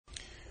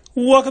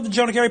Welcome to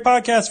Jonah Keri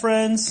Podcast,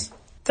 friends.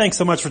 Thanks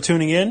so much for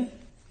tuning in.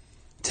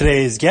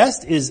 Today's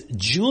guest is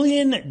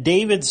Julian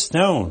David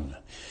Stone.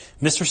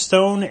 Mr.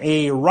 Stone,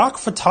 a rock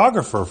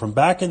photographer from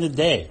back in the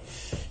day,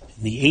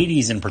 in the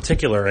 80s in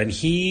particular, and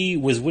he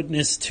was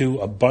witness to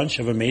a bunch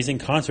of amazing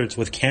concerts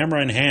with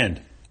camera in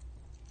hand.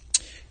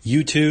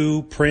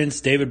 U2, Prince,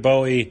 David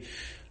Bowie,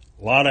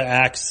 a lot of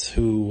acts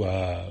who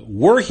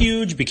were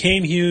huge,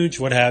 became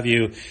huge, what have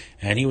you,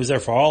 and he was there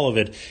for all of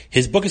it.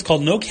 His book is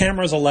called No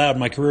Cameras Allowed,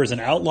 My Career as an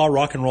Outlaw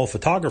Rock and Roll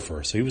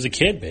Photographer. So he was a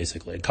kid,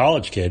 basically, a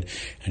college kid,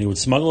 and he would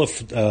smuggle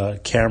a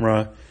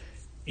camera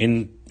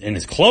in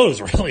his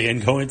clothes, really,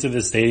 and go into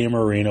the stadium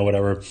or arena,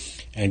 whatever,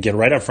 and get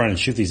right up front and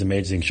shoot these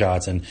amazing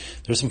shots. And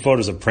there's some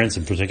photos of Prince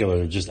in particular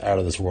that are just out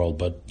of this world,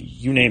 but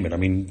you name it. I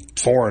mean,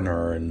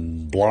 Foreigner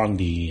and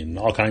Blondie and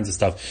all kinds of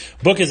stuff.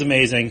 Book is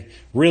amazing.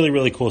 Really,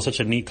 really cool. Such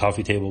a neat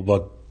coffee table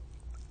book.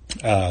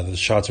 The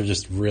shots are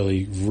just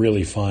really,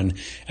 really fun.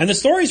 And the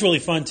story's really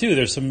fun too.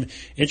 There's some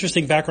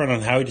interesting background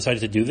on how he decided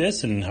to do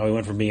this and how he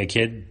went from being a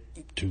kid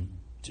to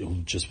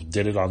who just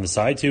did it on the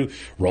side to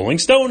Rolling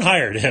Stone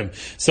hired him.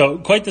 So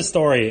quite the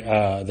story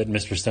that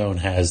Mr. Stone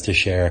has to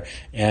share.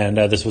 And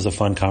this was a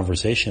fun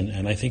conversation,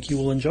 and I think you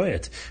will enjoy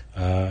it.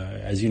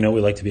 As you know, we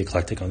like to be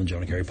eclectic on the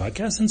Jonah Keri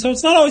Podcast, and so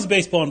it's not always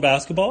baseball and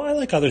basketball. I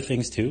like other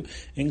things too,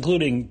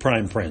 including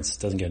Prime Prince.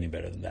 Doesn't get any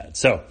better than that.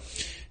 So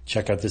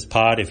check out this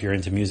pod if you're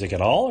into music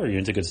at all, or you're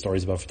into good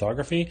stories about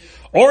photography,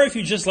 or if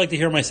you just like to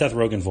hear my Seth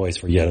Rogen voice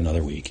for yet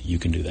another week, you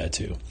can do that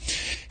too.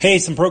 Hey,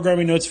 some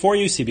programming notes for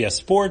you. CBS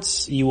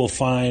Sports, you will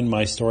find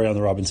my story on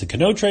the Robinson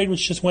Cano trade,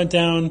 which just went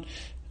down.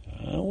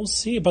 We'll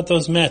see about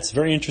those Mets.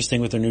 Very interesting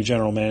with their new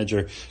general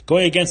manager.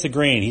 Going against the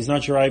grain. He's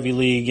not your Ivy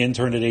League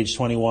intern at age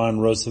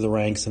 21, rose to the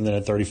ranks, and then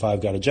at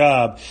 35 got a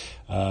job.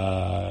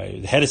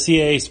 Head of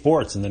CAA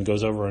Sports, and then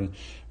goes over and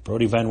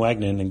Brody Van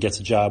Wagenen and gets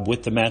a job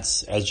with the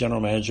Mets as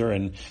general manager.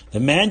 And the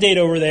mandate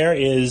over there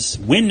is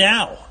win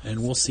now.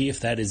 And we'll see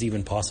if that is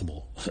even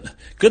possible.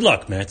 Good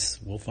luck,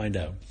 Mets. We'll find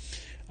out.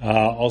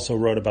 Also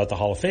wrote about the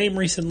Hall of Fame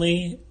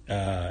recently,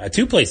 at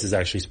two places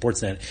actually,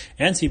 Sportsnet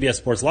and CBS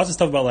Sports. Lots of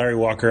stuff about Larry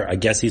Walker. I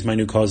guess he's my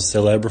new cause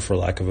célèbre, for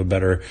lack of a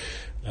better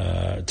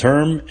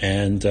term.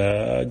 And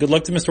good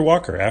luck to Mr.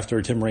 Walker.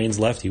 After Tim Raines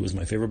left, he was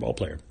my favorite ball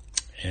player.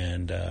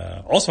 And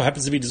also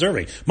happens to be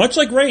deserving. Much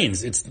like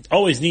Raines, it's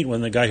always neat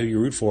when the guy who you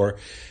root for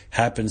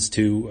happens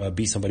to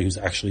be somebody who's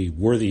actually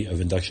worthy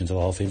of induction to the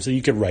Hall of Fame. So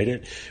you can write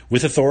it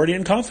with authority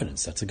and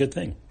confidence. That's a good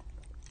thing.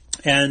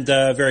 And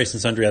various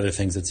and sundry other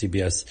things at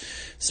CBS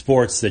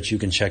Sports that you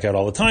can check out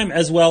all the time,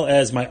 as well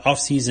as my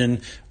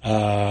off-season,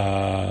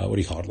 what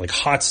do you call it, like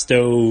hot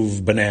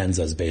stove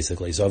bonanzas,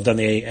 basically. So I've done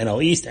the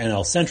NL East,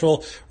 NL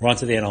Central. We're on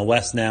to the NL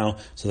West now.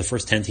 So the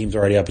first 10 teams are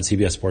already up at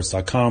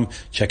CBSSports.com.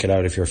 Check it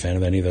out if you're a fan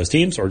of any of those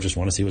teams or just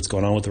want to see what's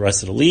going on with the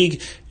rest of the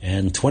league.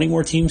 And 20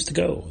 more teams to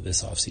go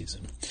this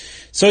off-season.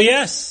 So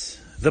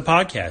yes, the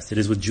podcast. It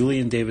is with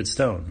Julian David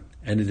Stone,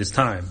 and it is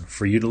time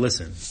for you to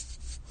listen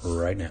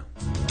right now.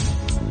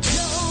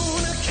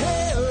 Jonah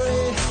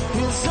Keri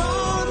is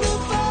on the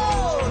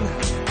phone.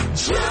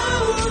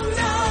 Jonah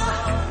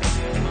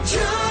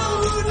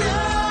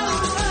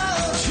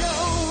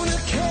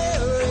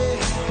Keri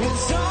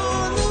is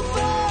on the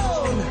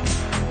phone.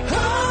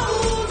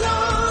 Hold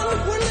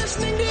on, we're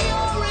listening to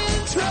your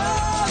intro.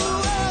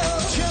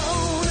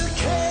 Jonah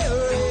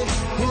Keri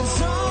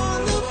is on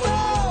the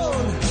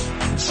phone.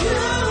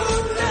 Jonah.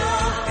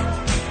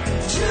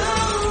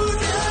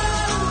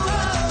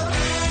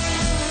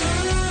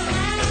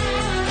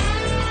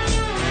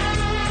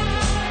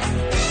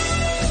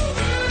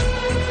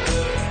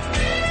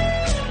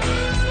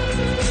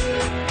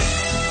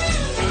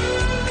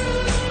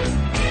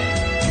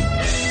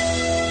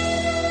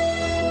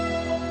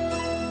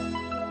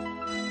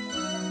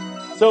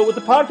 So with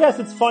the podcast,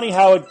 it's funny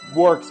how it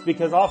works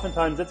because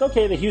oftentimes it's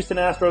okay, the Houston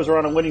Astros are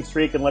on a winning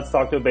streak and let's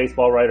talk to a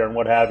baseball writer and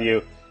what have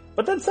you.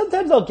 But then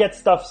sometimes I'll get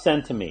stuff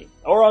sent to me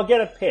or I'll get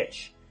a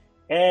pitch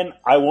and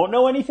I won't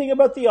know anything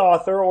about the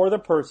author or the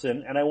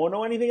person and I won't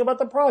know anything about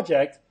the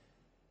project.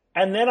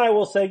 And then I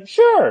will say,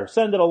 sure,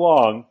 send it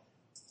along.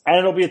 And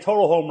it'll be a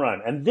total home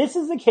run. And this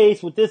is the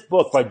case with this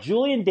book by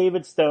Julian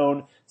David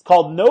Stone. It's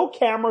called No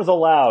Cameras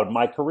Allowed,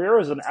 My Career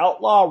as an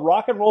Outlaw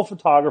Rock and Roll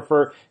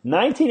Photographer,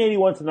 1981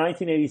 to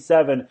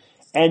 1987.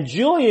 And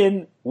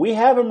Julian, we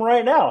have him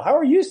right now. How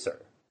are you, sir?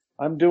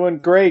 I'm doing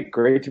great.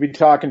 Great to be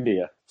talking to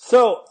you.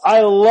 So I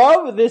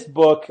love this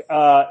book.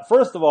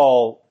 First of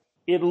all,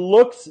 it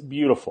looks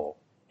beautiful.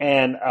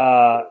 And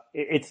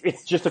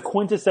it's just a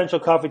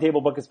quintessential coffee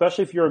table book,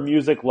 especially if you're a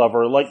music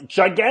lover. Like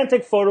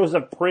gigantic photos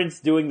of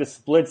Prince doing the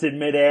splits in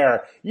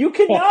midair. You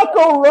cannot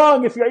go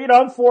wrong if you're,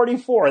 I'm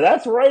 44.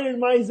 That's right in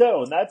my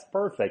zone. That's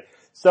perfect.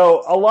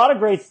 So a lot of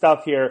great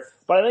stuff here.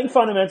 But I think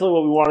fundamentally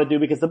what we want to do,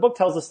 because the book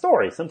tells a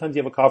story. Sometimes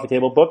you have a coffee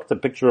table book. It's a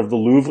picture of the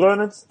Louvre,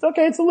 and it's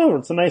okay. It's the Louvre.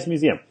 It's a nice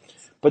museum.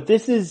 But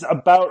this is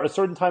about a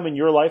certain time in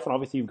your life, and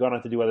obviously you've gone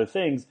on to do other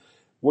things,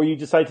 where you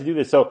decide to do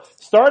this. So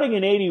starting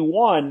in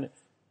 81.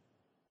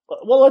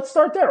 Well, let's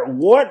start there.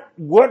 What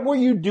were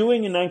you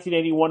doing in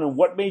 1981, and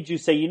what made you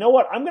say, you know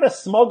what, I'm going to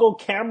smuggle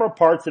camera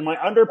parts in my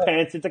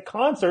underpants into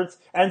concerts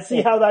and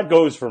see how that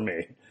goes for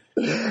me?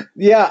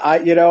 Yeah,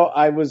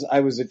 I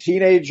was a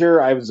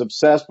teenager. I was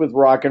obsessed with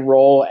rock and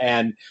roll,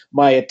 and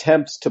my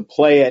attempts to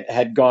play it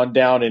had gone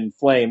down in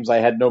flames. I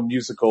had no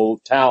musical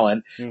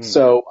talent.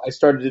 So I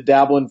started to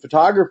dabble in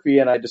photography,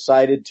 and I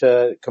decided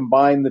to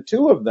combine the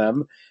two of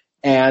them.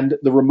 And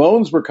the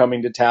Ramones were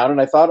coming to town,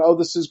 and I thought, oh,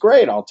 this is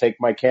great. I'll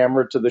take my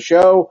camera to the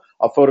show.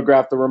 I'll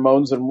photograph the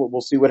Ramones, and we'll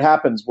see what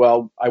happens.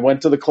 Well, I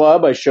went to the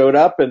club. I showed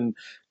up, and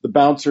the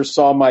bouncer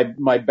saw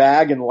my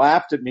bag and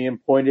laughed at me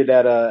and pointed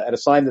at a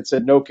sign that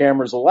said no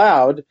cameras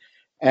allowed,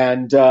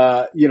 and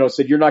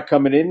said, you're not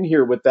coming in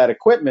here with that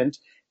equipment.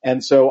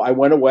 And so I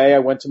went away. I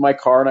went to my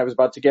car, and I was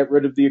about to get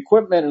rid of the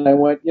equipment, and I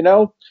went,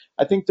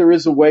 I think there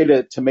is a way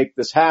to make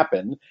this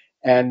happen.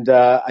 And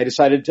I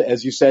decided to,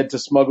 as you said, to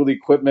smuggle the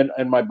equipment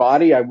in my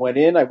body. I went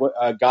in,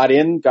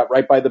 got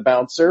right by the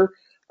bouncer,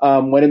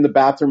 went in the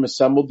bathroom,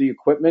 assembled the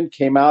equipment,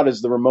 came out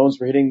as the Ramones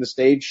were hitting the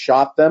stage,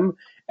 shot them.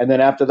 And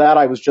then after that,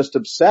 I was just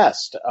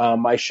obsessed.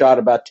 I shot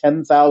about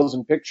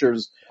 10,000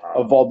 pictures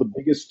of all the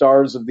biggest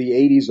stars of the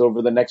 80s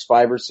over the next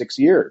 5 or 6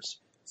 years.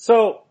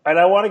 So, and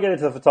I want to get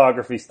into the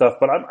photography stuff,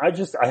 but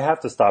I have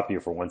to stop you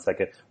for 1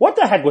 second. What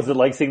the heck was it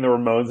like seeing the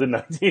Ramones in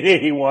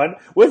 1981?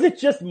 Was it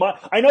just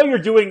I know you're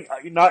doing,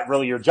 not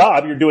really your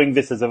job, you're doing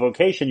this as a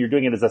vocation, you're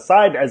doing it as a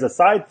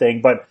side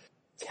thing, but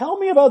tell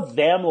me about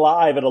them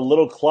live at a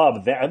little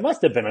club. It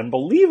must have been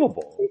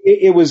unbelievable.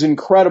 It was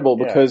incredible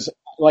because,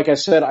 like I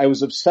said, I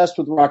was obsessed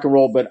with rock and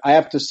roll, but I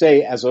have to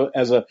say, as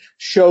a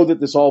show that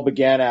this all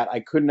began at, I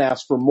couldn't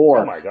ask for more.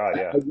 Oh my God,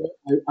 yeah.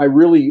 I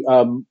really,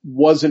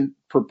 wasn't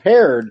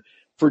prepared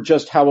for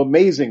just how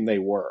amazing they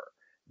were.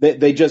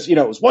 They just,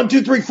 it was 1,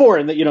 2, 3, 4,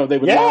 and they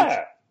would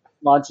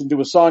launch into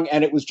a song,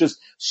 and it was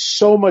just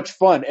so much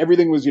fun.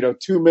 Everything was,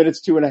 2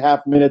 minutes,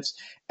 2.5 minutes,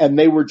 and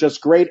they were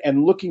just great.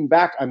 And looking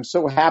back, I'm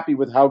so happy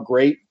with how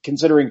great,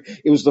 considering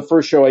it was the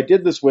first show I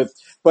did this with,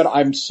 but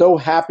I'm so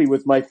happy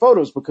with my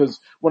photos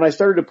because when I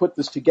started to put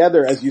this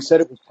together, as you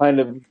said, it was kind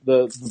of,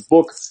 the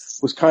book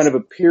was kind of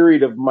a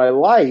period of my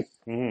life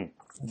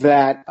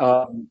that,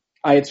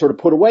 I had sort of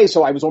put away.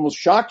 So I was almost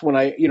shocked when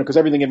because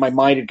everything in my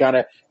mind had kind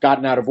of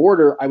gotten out of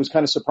order. I was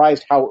kind of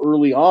surprised how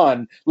early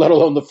on, let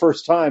alone the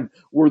first time,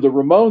 were the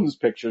Ramones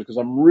pictures, because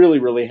I'm really,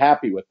 really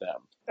happy with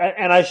them.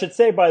 And I should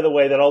say, by the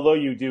way, that although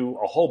you do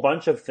a whole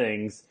bunch of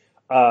things,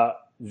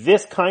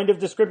 this kind of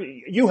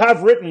description you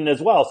have written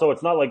as well. So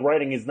it's not like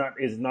writing is not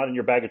in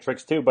your bag of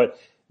tricks too, but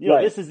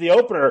Right. This is the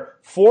opener.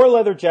 4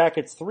 leather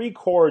jackets, 3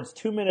 chords,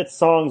 2-minute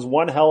songs,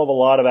 one hell of a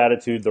lot of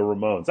attitude, the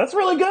Ramones. That's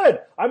really good.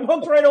 I'm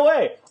hooked right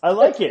away. I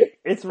like it.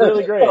 It's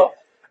really great.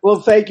 Well,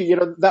 thank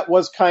you. That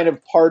was kind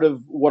of part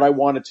of what I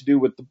wanted to do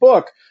with the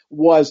book,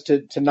 was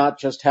to not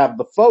just have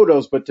the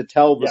photos, but to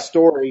tell the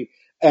story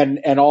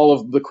and all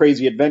of the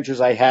crazy adventures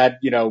I had,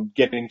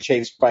 getting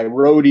chased by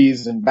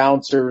roadies and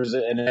bouncers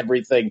and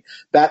everything.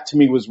 That to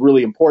me was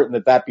really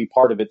important, that be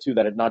part of it too,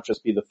 that it not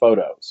just be the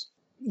photos.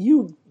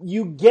 You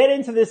get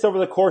into this over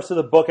the course of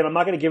the book, and I'm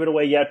not going to give it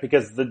away yet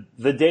because the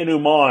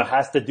denouement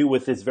has to do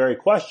with this very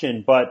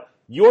question, but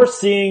you're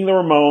seeing the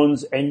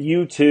Ramones and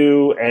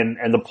U2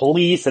 and the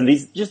Police and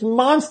these just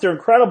monster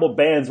incredible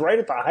bands right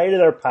at the height of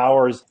their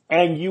powers,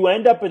 and you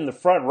end up in the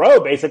front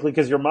row basically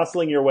because you're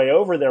muscling your way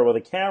over there with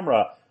a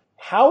camera.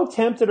 How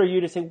tempted are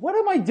you to say, what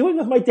am I doing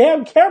with my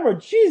damn camera?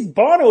 Jeez,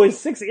 Bono is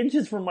 6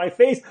 inches from my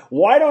face.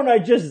 Why don't I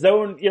just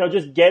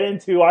just get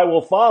into I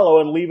Will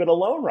Follow and leave it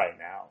alone right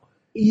now?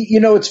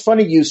 It's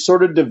funny, you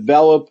sort of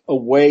develop a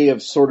way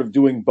of sort of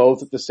doing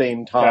both at the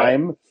same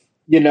time.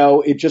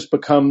 Okay. It just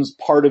becomes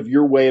part of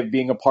your way of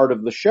being a part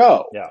of the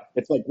show. Yeah.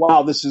 It's like,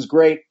 wow, this is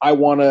great. I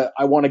want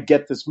to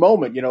get this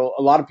moment.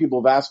 A lot of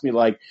people have asked me,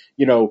 like,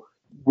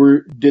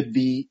 did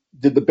the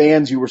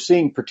bands you were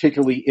seeing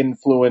particularly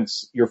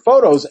influence your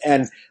photos?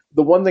 And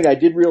the one thing I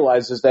did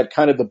realize is that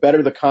kind of the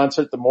better the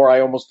concert, the more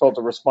I almost felt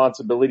a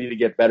responsibility to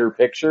get better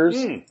pictures.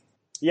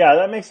 Yeah,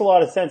 that makes a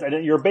lot of sense.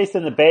 And you're based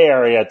in the Bay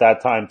Area at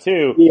that time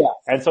too. Yeah.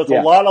 And so it's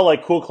a lot of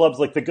like cool clubs,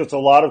 like it's a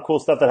lot of cool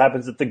stuff that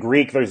happens at the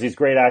Greek. There's these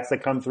great acts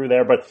that come through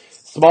there, but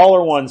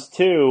smaller ones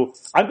too.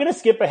 I'm going to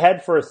skip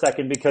ahead for a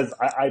second because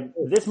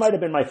this might have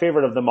been my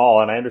favorite of them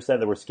all, and I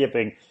understand that we're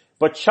skipping.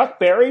 But Chuck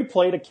Berry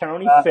played a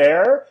county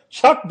fair.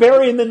 Chuck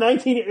Berry in the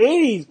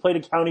 1980s played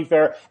a county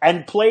fair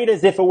and played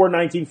as if it were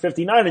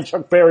 1959, and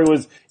Chuck Berry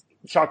was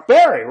Chuck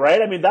Berry, right?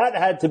 I mean, that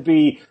had to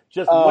be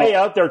just way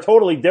out there,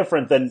 totally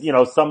different than,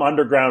 some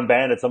underground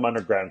band at some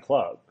underground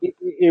club.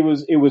 It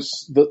was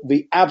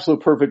the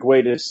absolute perfect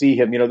way to see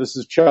him. This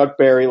is Chuck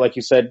Berry, like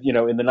you said, in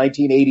the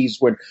 1980s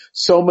when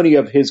so many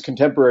of his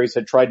contemporaries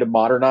had tried to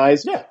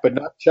modernize, but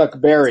not Chuck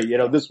Berry.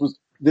 This was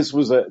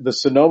the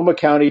Sonoma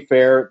County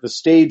Fair. The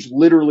stage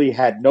literally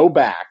had no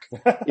back.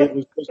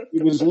 It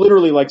was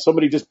literally like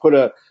somebody just put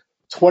a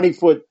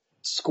 20-foot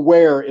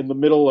square in the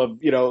middle of,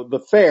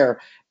 the fair.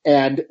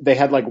 and they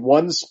had like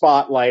one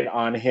spotlight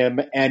on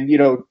him. And, you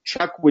know,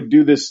 Chuck would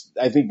do this,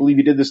 believe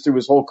he did this through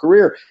his whole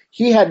career.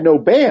 He had no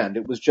band.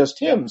 It was just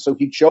him. So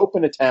he'd show up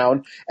in a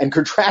town, and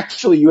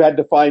contractually you had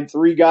to find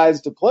 3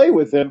 guys to play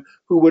with him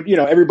who would, you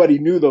know, everybody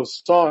knew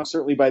those songs,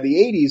 certainly by the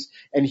 80s,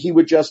 and he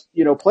would just,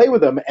 you know, play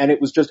with them. And it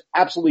was just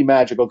absolutely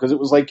magical, because it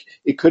was like,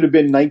 it could have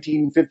been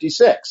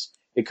 1956.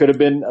 It could have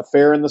been a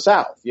fair in the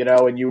South, you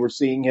know, and you were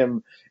seeing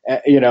him,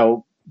 you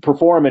know,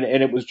 perform, and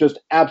it was just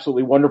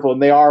absolutely wonderful.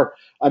 And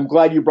I'm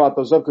glad you brought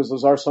those up, because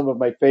those are some of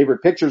my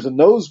favorite pictures. And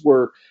those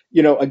were,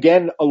 you know,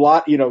 again, a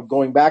lot, you know,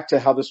 going back to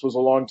how this was a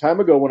long time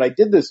ago when I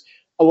did this,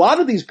 a lot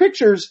of these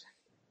pictures,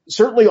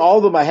 certainly all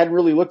of them I hadn't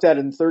really looked at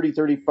in 30,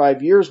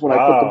 35 years when I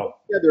put them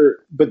together,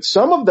 but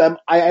some of them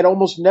I had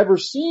almost never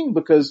seen,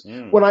 because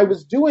when I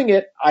was doing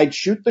it, I'd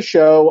shoot the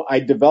show,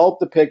 I'd develop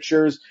the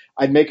pictures,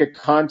 I'd make a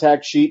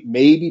contact sheet,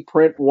 maybe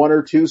print 1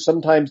 or 2,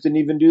 sometimes didn't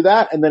even do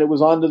that, and then it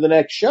was on to the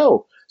next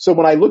show. So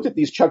when I looked at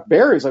these Chuck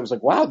Berrys, I was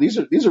like, wow, these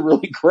are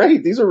really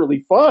great. These are really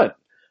fun.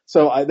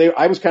 So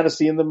I was kind of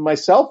seeing them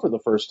myself for the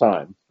first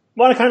time.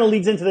 Well, it kind of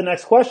leads into the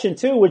next question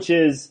too, which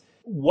is,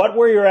 what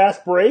were your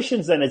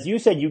aspirations then? As you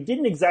said, you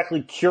didn't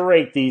exactly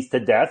curate these to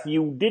death.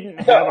 You didn't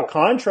have a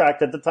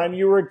contract at the time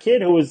you were a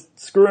kid who was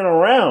screwing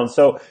around.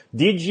 So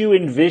did you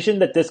envision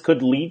that this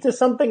could lead to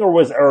something, or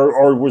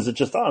was it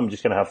just, I'm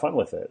just going to have fun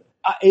with it?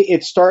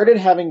 It started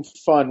having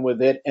fun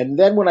with it. And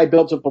then when I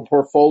built up a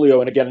portfolio,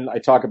 and again, I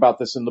talk about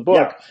this in the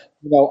book,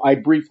 you know, I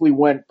briefly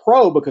went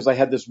pro because I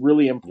had this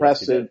really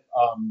impressive,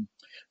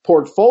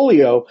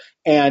 portfolio.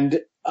 And,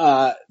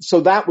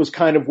 so that was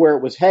kind of where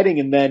it was heading.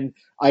 And then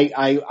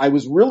I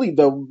was really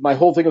my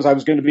whole thing was I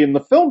was going to be in the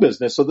film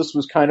business. So this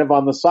was kind of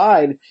on the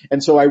side.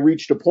 And so I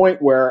reached a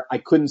point where I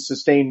couldn't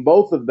sustain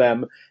both of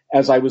them,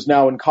 as I was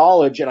now in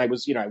college, and I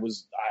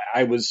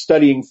was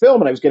studying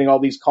film, and I was getting all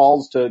these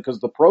calls because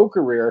the pro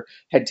career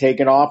had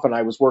taken off, and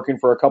I was working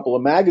for a couple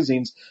of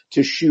magazines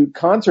to shoot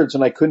concerts,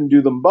 and I couldn't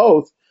do them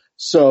both.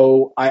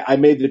 So I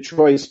made the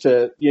choice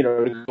to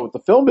go with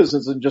the film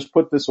business and just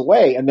put this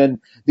away. And then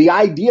the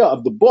idea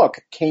of the book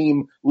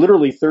came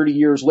literally 30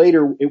 years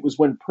later. It was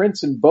when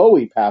Prince and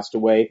Bowie passed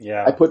away.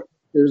 Yeah. I put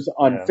pictures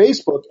on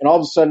Facebook, and all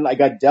of a sudden I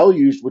got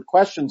deluged with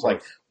questions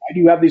like, why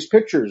do you have these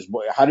pictures?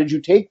 How did you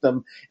take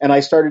them? And I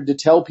started to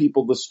tell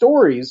people the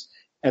stories.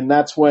 And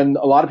that's when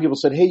a lot of people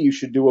said, hey, you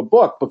should do a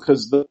book,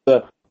 because the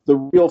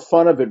real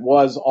fun of it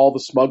was all the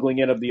smuggling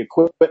in of the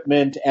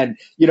equipment. And,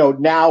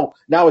 now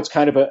it's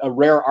kind of a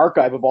rare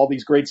archive of all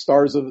these great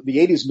stars of the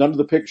 80s. None of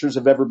the pictures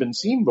have ever been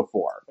seen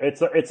before.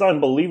 It's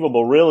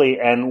unbelievable, really.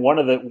 And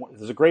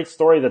there's a great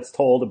story that's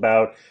told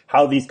about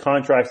how these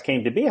contracts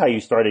came to be, how you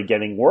started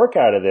getting work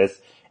out of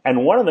this.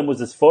 And one of them was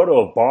this photo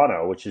of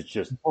Bono, which is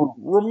just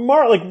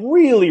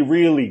really,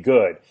 really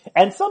good.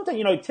 And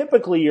something,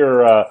 typically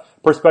your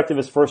perspective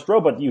is first row,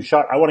 but you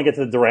shot, I want to get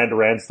to the Duran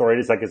Duran story.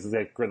 It's like,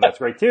 that's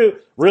great too.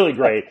 Really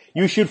great.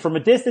 You shoot from a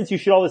distance, you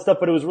shoot all this stuff,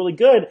 but it was really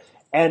good.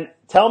 And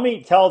tell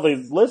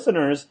the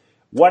listeners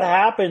what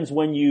happens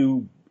when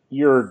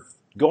you're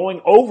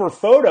going over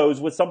photos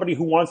with somebody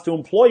who wants to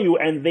employ you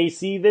and they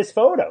see this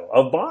photo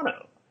of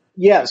Bono.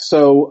 Yeah.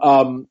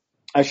 So,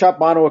 I shot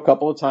Bono a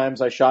couple of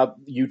times. I shot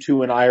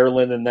U2 in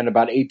Ireland, and then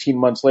about 18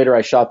 months later,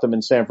 I shot them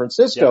in San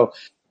Francisco. Yep.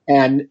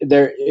 And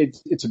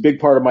it's a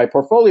big part of my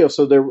portfolio.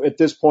 So at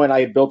this point,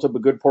 I had built up a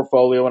good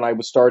portfolio, and I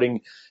was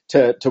starting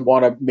to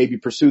want to maybe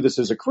pursue this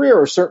as a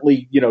career, or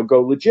certainly,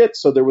 go legit.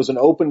 So there was an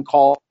open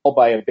call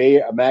by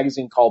a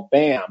magazine called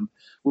BAM,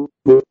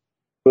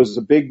 it was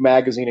a big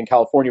magazine in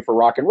California for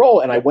rock and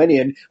roll. And I went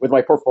in with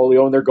my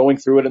portfolio, and they're going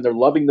through it, and they're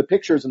loving the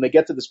pictures. And they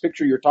get to this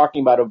picture you're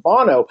talking about of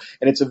Bono.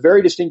 And it's a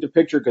very distinctive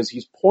picture because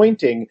he's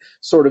pointing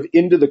sort of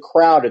into the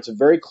crowd. It's a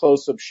very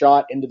close-up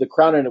shot into the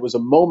crowd. And it was a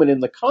moment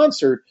in the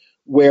concert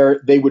where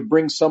they would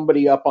bring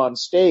somebody up on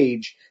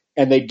stage,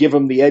 and they'd give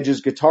him the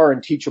Edge's guitar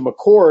and teach him a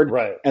chord.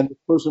 Right. And the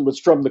person would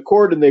strum the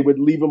chord, and they would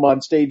leave him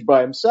on stage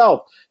by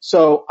himself.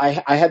 So I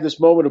had this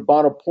moment of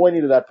Bono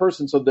pointing to that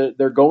person. So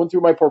they're going through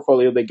my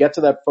portfolio. They get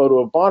to that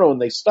photo of Bono,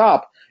 and they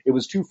stop. It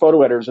was 2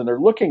 photo editors, and they're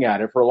looking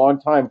at it for a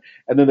long time.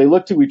 And then they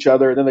look to each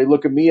other, and then they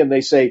look at me, and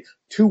they say,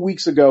 2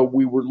 weeks ago,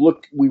 we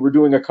were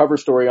doing a cover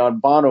story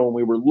on Bono, and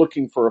we were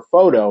looking for a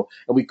photo,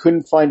 and we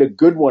couldn't find a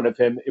good one of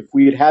him. If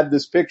we had had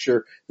this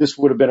picture, this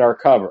would have been our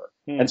cover.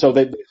 And so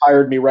they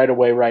hired me right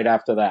away, right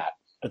after that.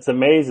 It's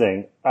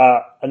amazing.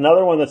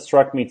 Another one that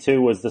struck me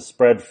too was the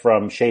spread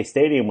from Shea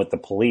Stadium with the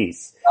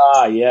Police.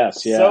 Ah,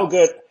 yes. So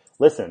good.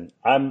 Listen,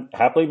 I'm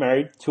happily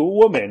married to a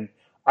woman.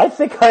 I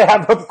think I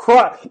have a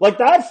crush. Like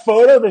that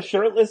photo, the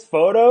shirtless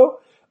photo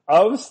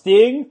of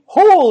Sting.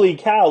 Holy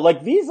cow.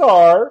 Like these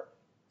are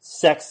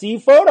sexy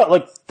photos.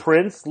 Like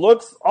Prince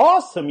looks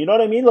awesome. You know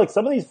what I mean? Like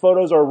some of these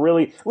photos are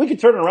really, we could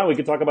turn it around. We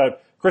could talk about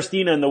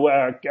Katrina and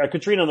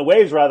the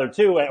Waves rather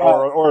too,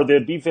 or the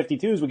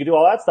B-52s. We could do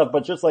all that stuff,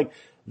 but just like,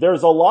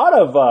 there's a lot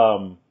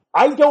of,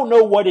 I don't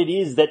know what it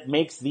is that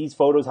makes these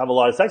photos have a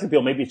lot of sex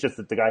appeal. Maybe it's just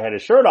that the guy had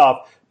his shirt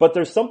off, but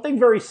there's something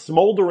very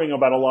smoldering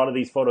about a lot of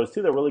these photos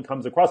too that really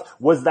comes across.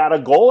 Was that a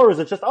goal, or is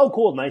it just, oh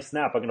cool, nice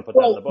snap, I'm going to put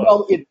that in the book?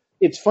 Well,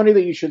 it's funny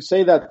that you should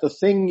say that. The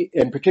thing,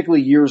 and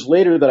particularly years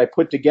later, that I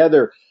put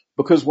together,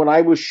 because when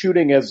I was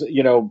shooting as,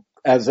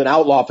 as an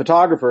outlaw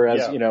photographer,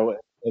 as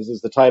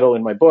is the title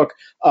in my book,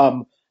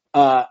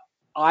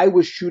 I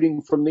was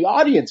shooting from the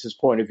audience's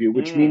point of view,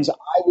 which means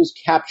I was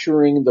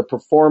capturing the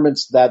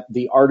performance that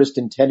the artist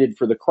intended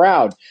for the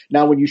crowd.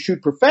 Now, when you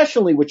shoot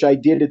professionally, which I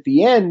did at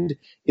the end,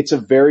 it's a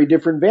very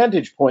different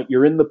vantage point.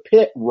 You're in the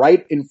pit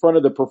right in front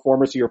of the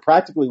performer, so you're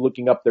practically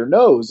looking up their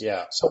nose.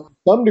 Yeah. So to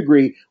some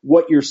degree,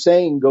 what you're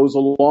saying goes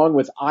along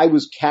with I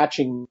was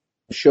catching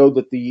the show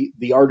that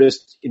the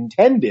artist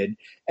intended.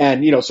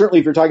 And, certainly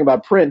if you're talking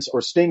about Prince or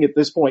Sting at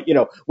this point,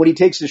 when he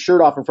takes his shirt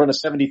off in front of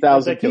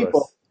 70,000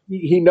 people,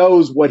 he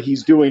knows what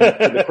he's doing to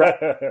the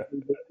crowd.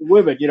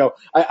 Women,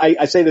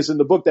 I say this in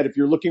the book, that if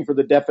you're looking for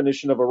the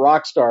definition of a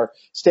rock star,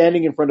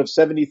 standing in front of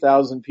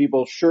 70,000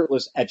 people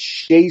shirtless at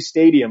Shea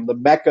Stadium, the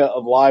mecca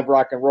of live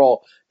rock and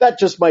roll, that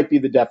just might be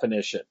the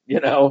definition,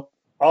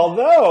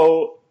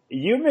 Although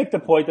you make the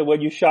point that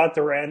when you shot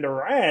Duran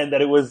Duran,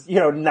 that it was,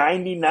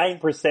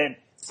 99%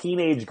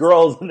 teenage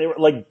girls, and they were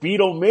like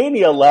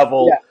Beatlemania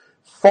level,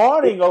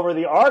 fawning over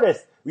the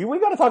artist. We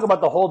got to talk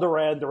about the whole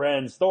Duran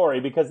Duran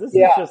story, because this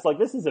is just like,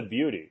 this is a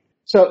beauty.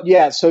 So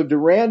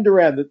Duran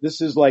Duran,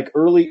 this is like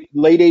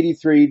late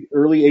 83,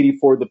 early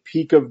 84, the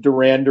peak of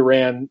Duran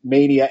Duran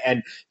mania.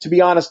 And to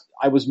be honest,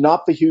 I was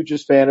not the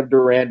hugest fan of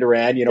Duran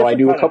Duran. I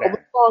knew a couple of the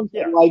songs,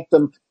 I liked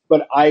them,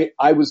 but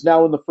I was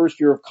now in the first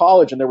year of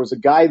college, and there was a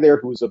guy there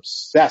who was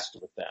obsessed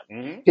with them.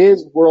 Mm-hmm.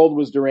 His world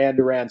was Duran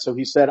Duran. So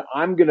he said,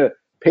 I'm going to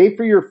pay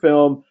for your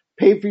film,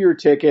 pay for your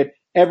ticket,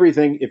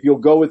 everything, if you'll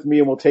go with me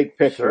and we'll take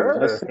pictures. Sure.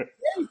 And I said,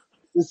 hey,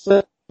 this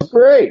is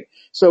great.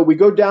 So we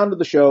go down to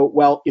the show.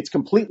 Well, it's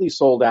completely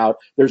sold out.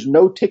 There's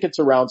no tickets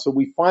around. So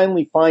we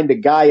finally find a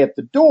guy at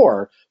the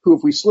door who,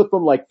 if we slip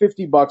him like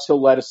 $50,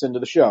 he'll let us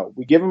into the show.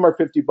 We give him our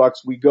 $50.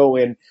 We go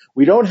in.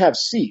 We don't have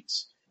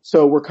seats.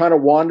 So we're kind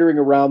of wandering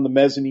around the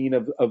mezzanine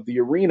of the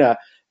arena,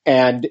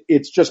 and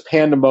it's just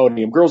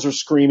pandemonium. Girls are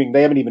screaming.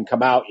 They haven't even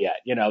come out yet.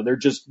 They're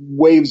just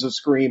waves of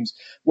screams.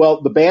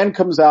 Well, the band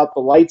comes out,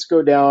 the lights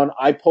go down.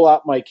 I pull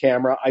out my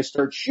camera. I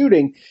start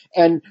shooting,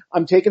 and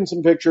I'm taking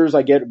some pictures.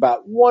 I get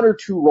about 1 or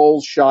 2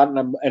 rolls shot,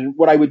 and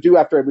what I would do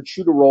after I would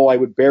shoot a roll, I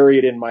would bury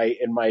it in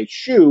my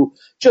shoe.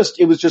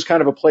 It was just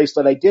kind of a place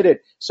that I did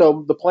it.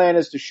 So the plan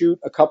is to shoot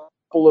a couple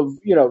of,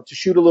 to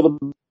shoot a little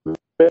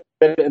bit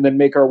and then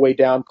make our way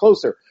down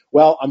closer.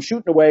 Well, I'm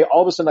shooting away.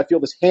 All of a sudden, I feel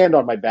this hand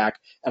on my back,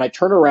 and I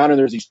turn around, and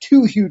there's these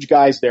 2 huge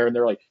guys there, and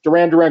they're like,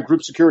 Duran Duran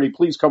group security,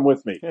 please come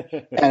with me.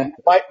 And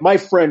my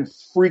friend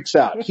freaks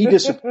out. He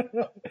disappears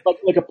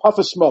like a puff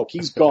of smoke.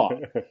 He's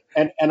gone.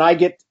 And I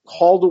get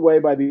hauled away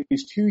by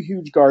these 2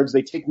 huge guards.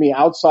 They take me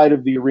outside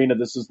of the arena.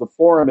 This is the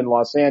Forum in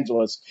Los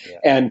Angeles. Yeah.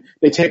 And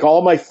they take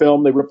all my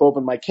film. They rip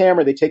open my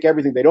camera. They take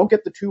everything. They don't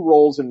get the 2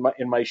 rolls in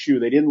my shoe.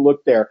 They didn't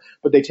look there,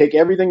 but they take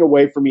everything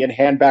away from me and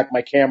hand back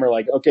my camera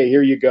like, okay,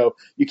 here you go.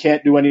 You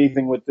can't do anything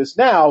with this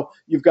now.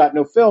 You've got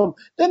no film.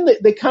 Then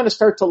they kind of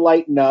start to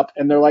lighten up,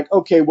 and they're like,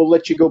 okay, we'll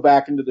let you go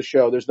back into the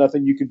show. There's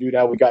nothing you can do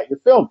now. We got your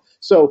film.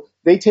 So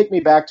they take me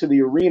back to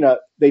the arena.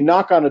 They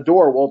knock on a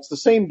door. Well, it's the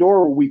same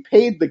door where we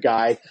paid the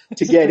guy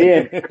to get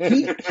in.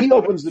 He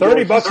opens the door.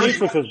 $30 each,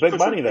 which was big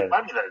money then.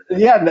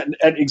 Yeah,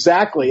 and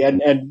exactly.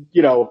 And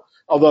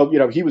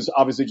although, he was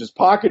obviously just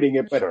pocketing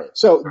it, but sure.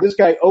 So this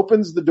guy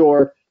opens the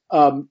door,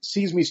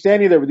 sees me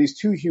standing there with these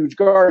 2 huge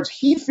guards.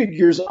 He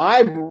figures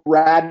I've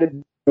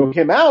ratted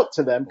him out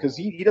to them, because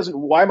he doesn't,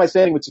 why am I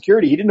standing with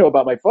security? He didn't know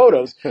about my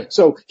photos.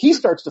 So he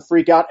starts to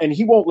freak out, and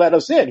he won't let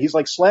us in. He's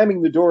like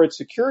slamming the door at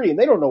security, and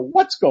they don't know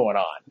what's going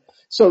on.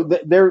 So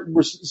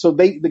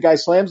the guy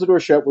slams the door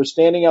shut. We're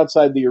standing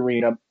outside the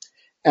arena,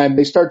 and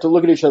they start to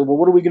look at each other. Well,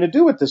 what are we going to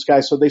do with this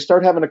guy? So they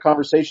start having a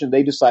conversation.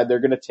 They decide they're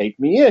going to take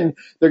me in.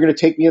 They're going to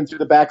take me in through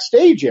the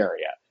backstage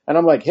area. And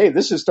I'm like, hey,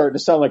 this is starting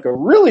to sound like a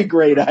really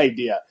great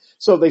idea.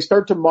 So they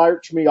start to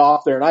march me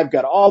off there, and I've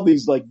got all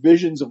these like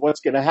visions of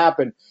what's going to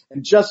happen.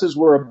 And just as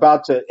we're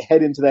about to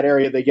head into that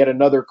area, they get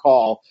another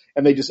call,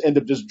 and they just end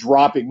up just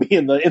dropping me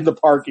in the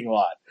parking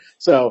lot.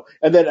 So,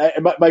 and then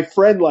my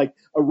friend like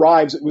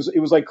arrives. It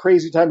was like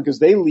crazy time, because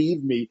they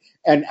leave me,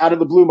 and out of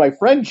the blue, my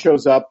friend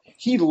shows up.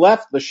 He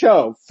left the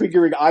show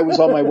figuring I was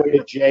on my way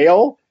to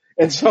jail.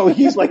 And so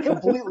he's like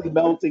completely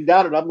melting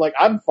down, and I'm like,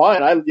 I'm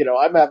fine. I'm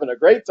having a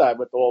great time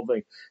with the whole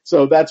thing.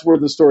 So that's where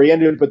the story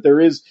ended. But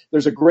there's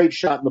a great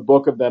shot in the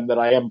book of them that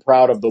I am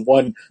proud of, the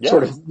one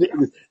sort of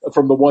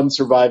from the one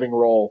surviving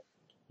role.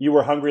 You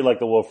were hungry like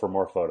the wolf for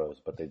more photos,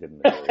 but they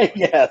didn't.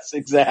 Yes,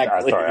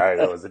 exactly. Sorry,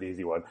 that was an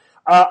easy one.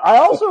 I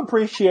also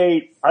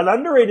appreciate an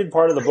underrated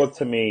part of the book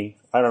to me.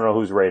 I don't know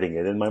who's rating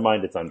it. In my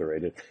mind, it's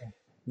underrated.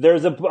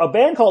 There's a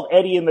band called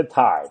Eddie and the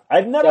Tide.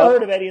 I've never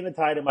heard of Eddie and the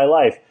Tide in my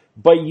life.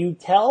 But you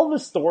tell the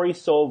story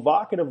so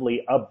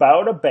evocatively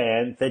about a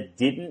band that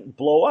didn't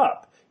blow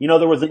up.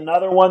 There was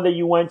another one that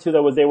you went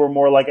to they were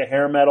more like a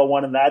hair metal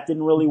one, and that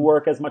didn't really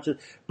work as much as,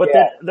 but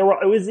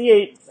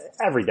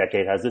every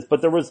decade has this,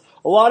 but there was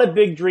a lot of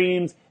big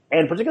dreams,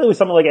 and particularly with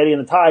something like Eddie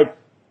and the Tide,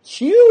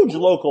 huge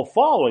local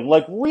following.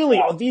 Like,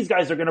 really, oh, these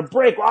guys are going to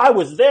break. Well, I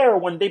was there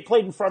when they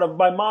played in front of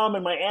my mom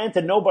and my aunt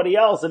and nobody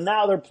else, and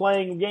now they're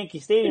playing Yankee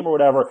Stadium or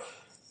whatever.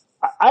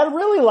 I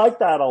really like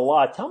that a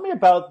lot. Tell me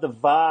about the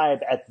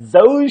vibe at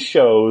those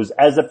shows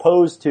as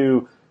opposed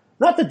to,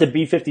 not that the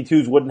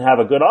B-52s wouldn't have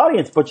a good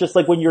audience, but just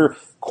like when you're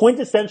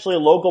quintessentially a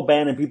local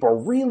band and people are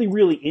really,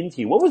 really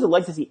into you. What was it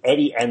like to see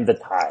Eddie and the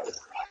Tide?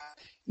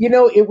 You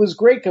know, it was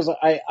great because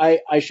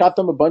I shot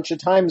them a bunch of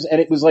times,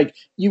 and it was like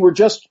you were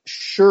just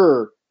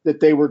sure that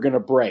they were going to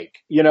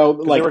break. You know,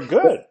 like they were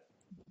good.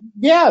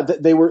 Yeah,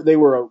 they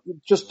were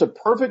just a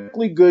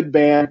perfectly good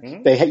band.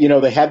 Mm-hmm. They had, you know,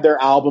 they had their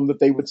album that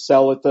they would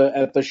sell at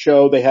the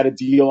show. They had a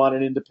deal on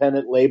an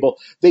independent label.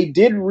 They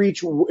did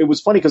reach, it was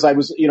funny because I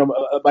was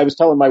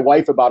telling my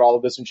wife about all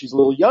of this, and she's a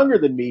little younger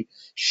than me.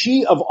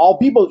 She, of all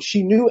people,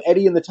 she knew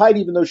Eddie and the Tide,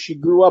 even though she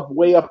grew up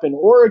way up in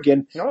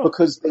Oregon,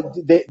 because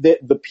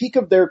the peak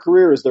of their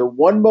career is their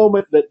one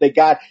moment that they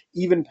got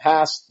even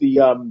past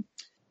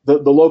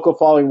the local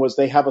following was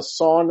they have a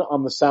song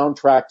on the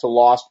soundtrack to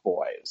Lost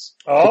Boys.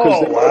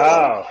 Oh,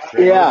 wow.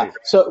 Yeah.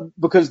 So,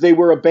 because they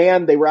were a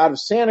band, they were out of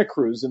Santa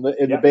Cruz in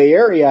the Bay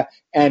Area,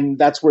 and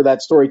that's where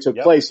that story took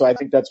place. So I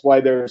think that's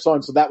why their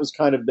song, so that was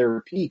kind of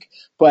their peak.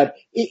 But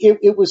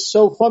it was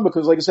so fun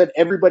because, like I said,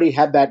 everybody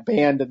had that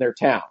band in their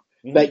town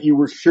that you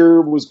were sure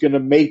was going to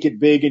make it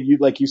big, and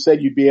like you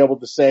said, you'd be able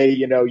to say,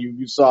 you know,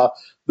 you saw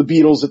the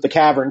Beatles at the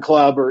Cavern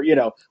Club, or, you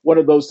know, one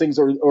of those things,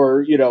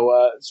 or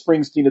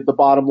Springsteen at the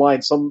Bottom Line,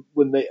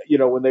 when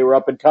they were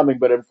up and coming.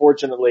 But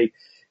unfortunately,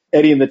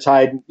 Eddie and the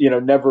Tide, you know,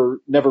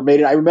 never made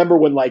it. I remember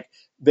when, like,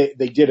 they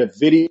did a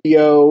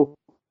video,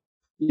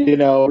 you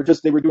know, or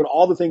just, they were doing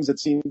all the things that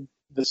seemed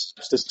this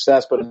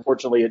success, but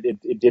unfortunately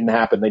it didn't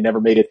happen. They never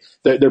made it.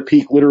 Their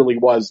peak literally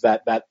was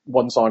that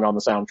one song on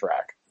the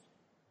soundtrack.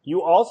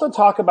 You also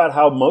talk about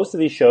how most of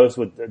these shows,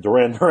 with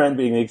Duran Duran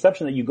being the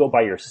exception, that you go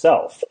by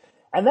yourself.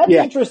 And that's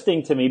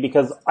interesting to me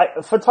because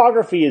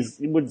photography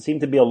would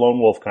seem to be a lone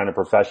wolf kind of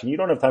profession. You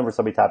don't have time for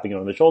somebody tapping you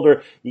on the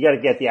shoulder. You got to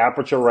get the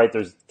aperture right.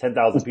 There's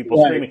 10,000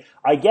 people screaming.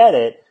 I get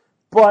it.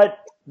 But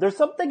there's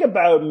something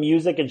about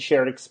music and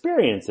shared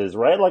experiences,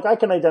 right? Like, I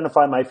can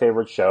identify my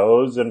favorite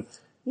shows, and,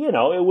 you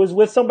know, it was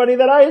with somebody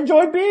that I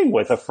enjoyed being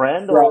with, a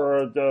friend or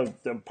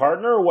a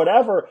partner or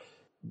whatever.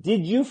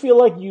 Did you feel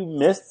like you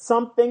missed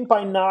something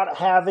by not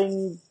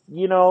having,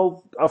 you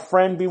know, a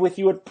friend be with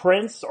you at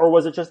Prince? Or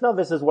was it just, no,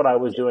 this is what I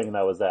was doing and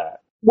that was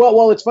that?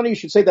 Well, it's funny you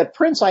should say that.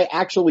 Prince, I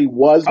actually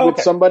was with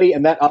somebody,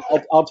 and that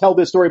I'll tell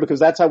this story because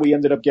that's how we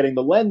ended up getting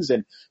the lens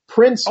in.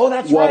 Prince. Oh,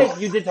 that's right.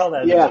 You did tell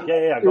that. Yeah.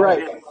 Go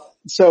right. ahead.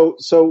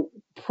 So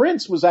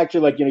Prince was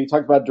actually, like, you know, you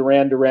talked about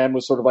Duran Duran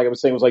was sort of, like I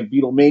was saying, was like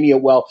Beatlemania.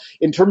 Well,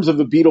 in terms of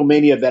the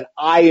Beatlemania that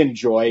I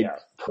enjoyed,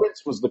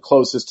 Prince was the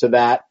closest to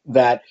that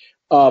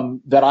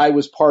I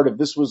was part of.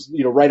 This was,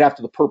 you know, right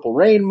after the Purple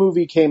Rain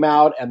movie came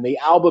out, and the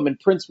album, and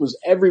Prince was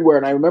everywhere.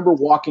 And I remember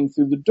walking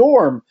through the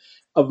dorm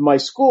of my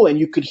school, and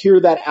you could hear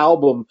that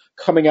album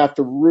coming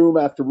after room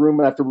after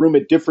room after room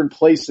at different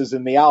places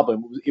in the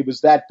album. It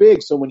was that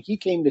big. So when he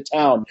came to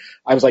town,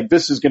 I was like,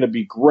 this is going to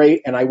be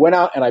great. And I went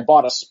out and I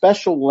bought a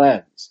special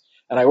lens,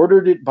 and I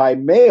ordered it by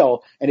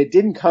mail, and it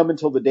didn't come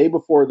until the day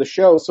before the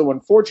show. So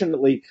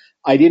unfortunately,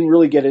 I didn't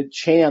really get a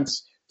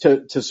chance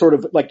to sort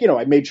of, like, you know,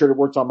 I made sure it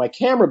worked on my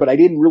camera, but I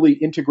didn't really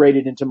integrate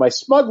it into my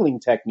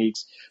smuggling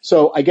techniques.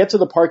 So I get to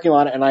the parking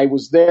lot, and I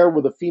was there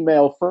with a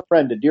female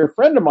friend, a dear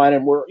friend of mine,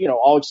 and we're, you know,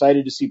 all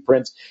excited to see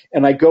Prince.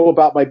 And I go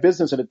about my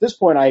business. And at this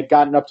point, I had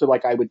gotten up to,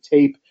 like, I would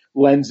tape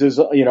lenses,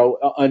 you know,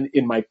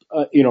 in my,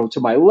 you know, to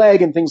my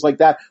leg and things like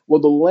that. Well,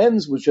 the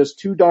lens was just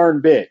too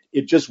darn big.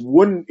 It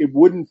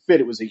wouldn't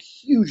fit. It was a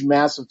huge,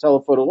 massive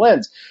telephoto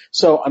lens.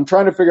 So I'm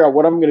trying to figure out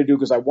what I'm going to do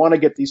because I want to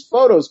get these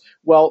photos.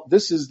 Well,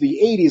 this is the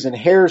 80s, and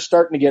hair's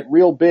starting to get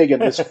real big.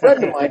 And this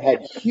friend of mine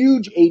had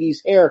huge 80s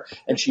hair,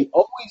 and she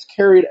always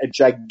carried a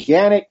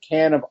gigantic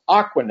can of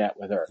Aquanet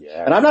with her.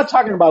 Yeah. And I'm not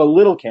talking about a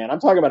little can. I'm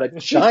talking about a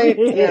giant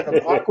can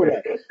of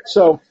Aquanet.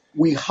 So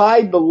we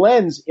hide the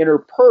lens in her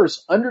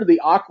purse under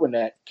the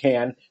Aquanet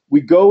can. We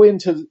go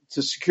into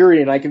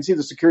security, and I can see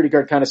the security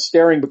guard kind of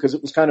staring because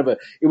it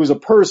was a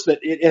purse that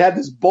it had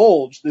this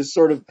bulge, this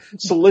sort of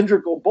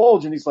cylindrical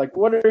bulge. And he's like,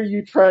 what are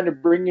you trying to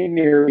bring in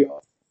here?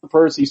 The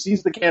purse. He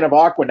sees the can of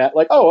Aquanet,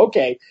 like, oh,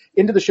 okay.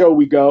 Into the show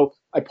we go.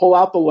 I pull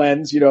out the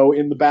lens, you know,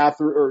 in the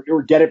bathroom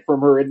or get it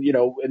from her and, you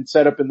know, and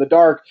set up in the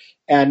dark.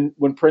 And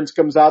when Prince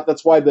comes out,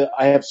 that's why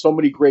I have so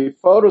many great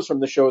photos from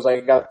the shows.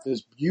 I got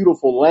this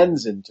beautiful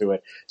lens into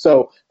it.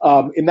 So,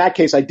 in that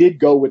case, I did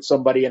go with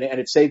somebody, and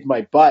it saved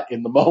my butt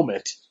in the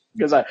moment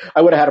because I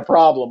would have had a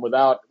problem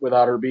without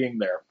her being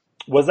there.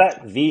 Was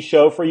that the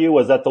show for you?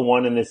 Was that the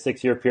one in this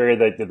 6-year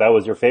period that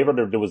was your favorite,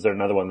 or was there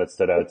another one that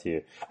stood out to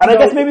you? And I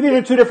guess maybe these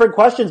are two different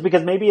questions,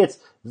 because maybe it's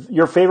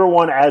your favorite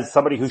one as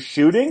somebody who's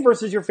shooting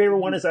versus your favorite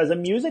one as a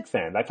music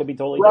fan. That could be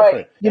totally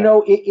different. You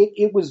know,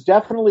 it was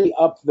definitely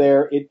up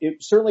there.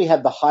 It certainly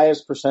had the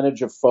highest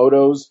percentage of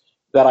photos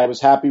that I was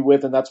happy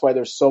with, and that's why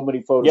there's so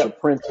many photos of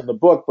Prince in the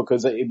book,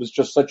 because it was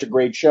just such a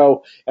great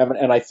show,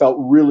 and I felt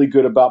really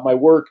good about my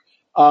work.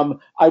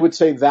 I would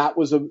say that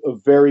was a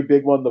very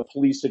big one. The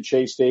Police at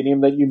Shea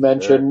Stadium that you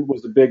mentioned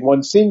was a big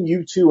one. Seeing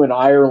U2 in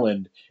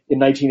Ireland in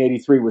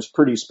 1983 was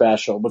pretty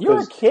special because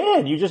You're a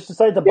kid. You just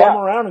decided to Yeah. bum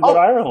around and go to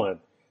Ireland.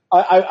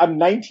 I'm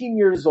 19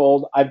 years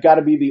old. I've got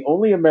to be the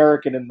only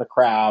American in the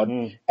crowd.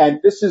 And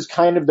this is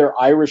kind of their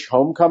Irish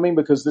homecoming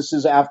because this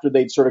is after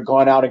they'd sort of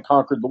gone out and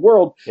conquered the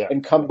world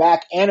and come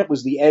back. And it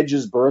was the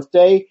Edge's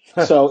birthday.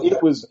 So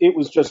it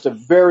was just a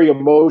very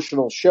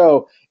emotional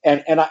show.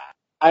 And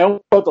I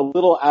almost felt a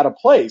little out of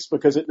place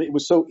because it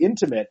was so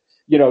intimate,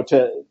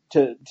 to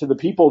the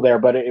people there,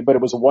 but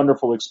it was a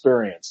wonderful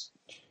experience.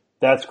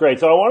 That's great.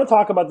 So I want to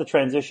talk about the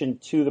transition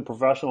to the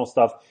professional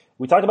stuff.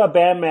 We talked about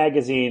Bam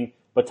Magazine.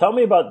 But tell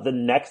me about the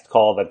next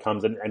call that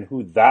comes in and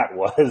who that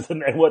was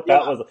and what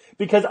that was.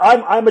 Because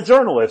I'm a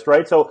journalist,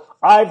 right? So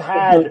I've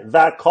had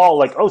that call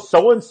like, oh,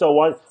 so-and-so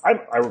won. I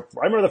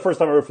remember the first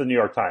time I wrote for the New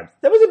York Times.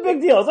 That was a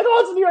big deal. It's like, oh,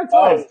 it's the New York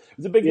Times.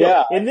 It's a big deal.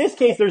 Yeah. In this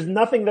case, there's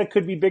nothing that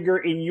could be bigger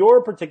in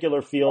your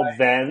particular field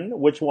than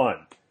which one?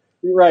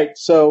 Right.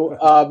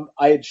 So,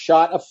 I had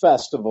shot a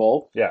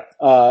festival. Yeah.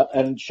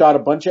 And shot a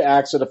bunch of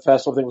acts at a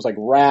festival. I think it was like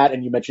Rat,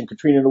 and you mentioned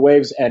Katrina and the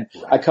Waves. And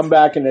I come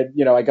back and,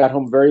 I got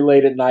home very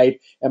late at night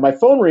and my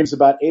phone rings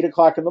about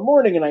 8:00 in the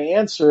morning and I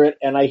answer it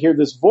and I hear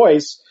this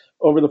voice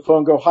over the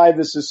phone go, "Hi,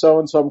 this is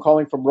so-and-so. I'm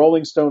calling from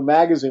Rolling Stone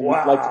magazine.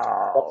 Wow. We'd like to talk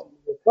about some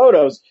of your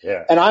photos."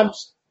 Yeah. And I'm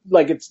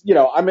like,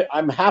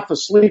 I'm half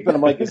asleep and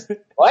I'm like,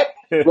 what?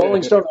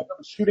 Rolling Stone.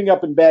 I'm shooting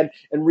up in bed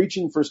and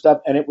reaching for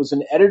stuff. And it was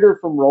an editor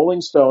from Rolling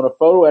Stone, a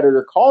photo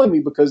editor calling me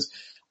because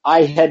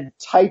I had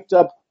typed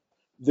up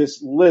this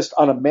list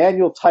on a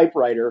manual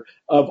typewriter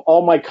of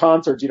all my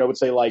concerts, it would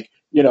say like,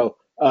 Duran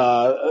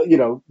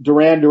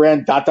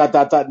Duran, ...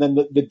 and then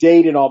the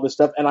date and all this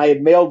stuff. And I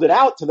had mailed it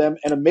out to them.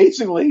 And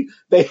amazingly,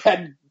 they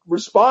had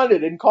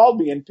responded and called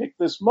me and picked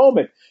this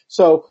moment.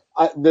 So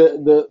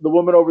the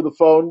woman over the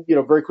phone,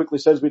 very quickly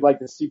says, "We'd like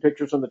to see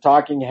pictures from the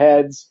Talking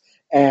Heads."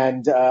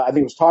 And, I think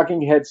it was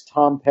Talking Heads,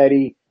 Tom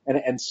Petty,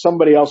 and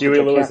somebody else. Huey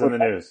Lewis in the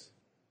News.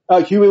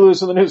 Huey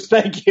Lewis in the News.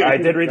 Thank you. I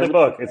did read the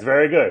book. It's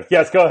very good.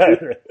 Yes, go ahead.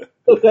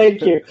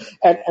 Thank you.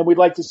 And we'd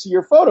like to see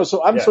your photo.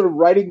 So I'm sort of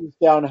writing this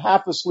down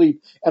half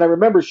asleep. And I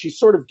remember she's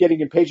sort of getting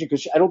impatient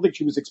because I don't think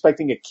she was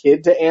expecting a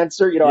kid to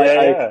answer.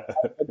 I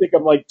think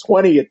I'm like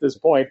 20 at this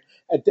point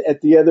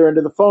at the other end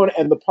of the phone.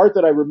 And the part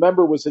that I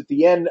remember was at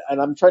the end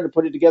and I'm trying to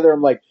put it together.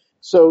 I'm like,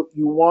 "So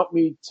you want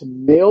me to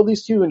mail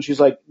these to you?" And she's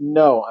like,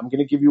 "No, I'm going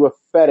to give you a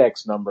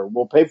FedEx number.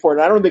 We'll pay for it."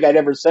 And I don't think I'd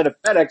ever sent a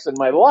FedEx in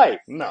my life.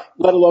 No.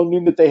 Let alone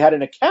knew that they had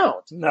an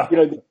account. No.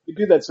 They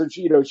do that. So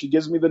she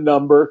gives me the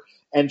number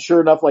and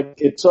sure enough, like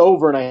it's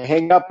over and I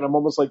hang up and I'm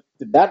almost like,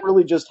 did that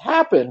really just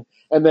happen?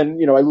 And then,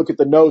 I look at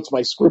the notes,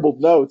 my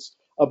scribbled notes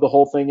of the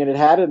whole thing and it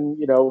had, and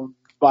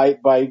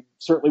by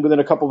certainly within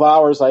a couple of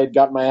hours, I had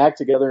gotten my act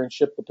together and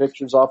shipped the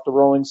pictures off to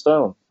Rolling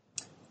Stone.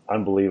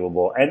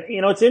 Unbelievable. And,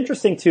 it's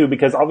interesting too,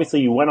 because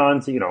obviously you went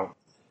on to,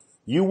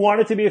 you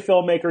wanted to be a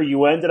filmmaker.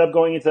 You ended up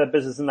going into that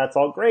business and that's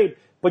all great.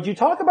 But you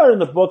talk about in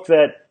the book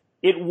that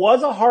it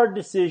was a hard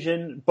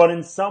decision, but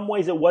in some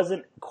ways it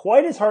wasn't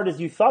quite as hard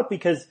as you thought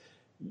because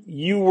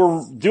you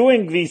were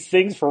doing these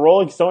things for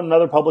Rolling Stone and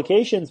other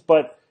publications,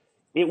 but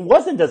it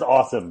wasn't as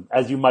awesome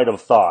as you might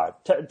have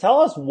thought. Tell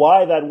us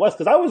why that was,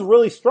 because I was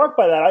really struck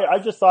by that. I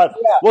just thought,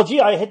 well, gee,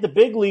 I hit the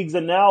big leagues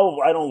and now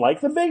I don't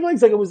like the big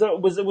leagues. Like it was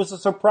a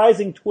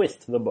surprising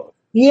twist to the book.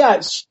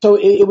 Yeah, so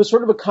it was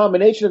sort of a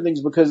combination of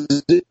things because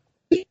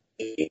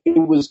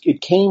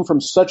it came from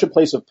such a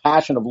place of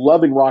passion, of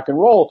loving rock and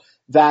roll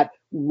that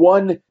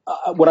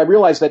what I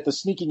realized that the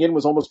sneaking in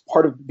was almost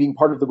being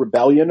part of the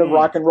rebellion of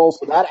rock and roll.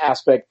 So that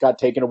aspect got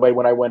taken away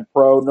when I went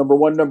pro, number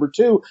one. Number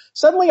two,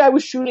 suddenly I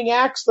was shooting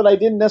acts that I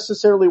didn't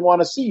necessarily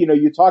want to see.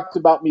 You talked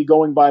about me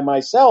going by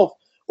myself.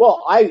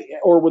 Well,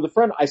 or with a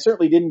friend, I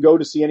certainly didn't go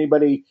to see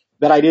anybody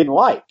that I didn't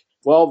like.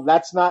 Well,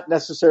 that's not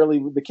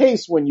necessarily the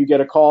case when you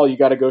get a call, you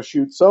got to go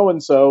shoot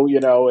so-and-so,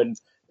 and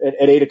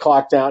at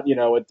 8:00 down,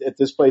 at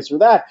this place or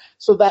that.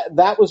 So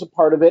that was a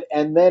part of it.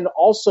 And then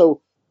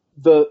also,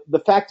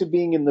 the fact of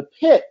being in the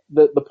pit,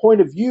 the point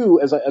of view,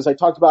 as I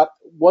talked about,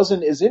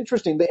 wasn't as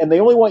interesting. And they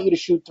only want you to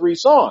shoot 3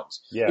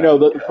 songs. Yeah.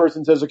 The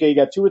person says, "Okay, you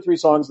got 2 or 3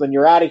 songs, then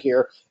you're out of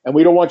here, and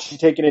we don't want you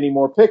taking any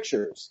more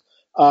pictures."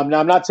 Now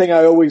I'm not saying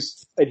I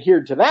always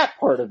adhered to that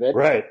part of it,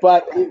 right?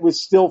 But it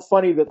was still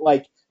funny that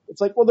it's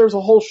like, well, there's a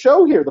whole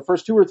show here. The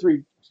first 2 or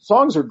 3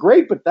 songs are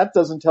great, but that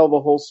doesn't tell the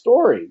whole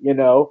story,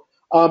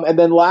 And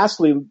then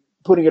lastly,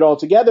 putting it all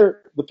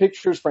together, the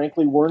pictures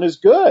frankly weren't as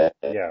good.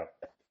 Yeah.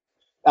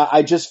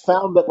 I just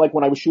found that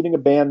when I was shooting a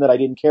band that I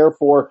didn't care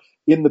for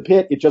in the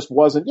pit, it just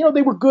wasn't,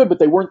 they were good, but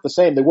they weren't the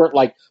same. They weren't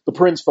like the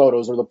Prince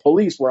photos or the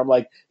Police where I'm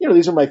like,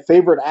 these are my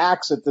favorite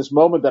acts at this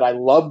moment that I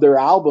love their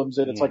albums.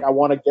 And it's like, I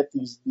want to get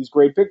these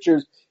great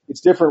pictures.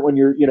 It's different when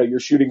you're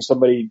shooting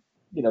somebody,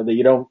 that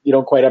you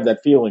don't quite have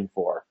that feeling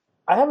for.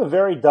 I have a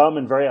very dumb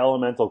and very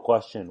elemental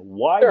question.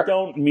 Why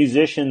don't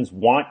musicians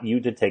want you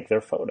to take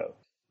their photo?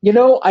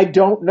 I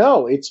don't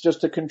know. It's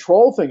just a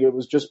control thing. It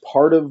was just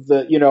part of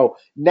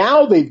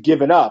now they've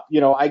given up.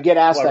 I get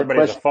asked Well, that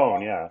everybody has question. a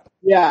phone, yeah.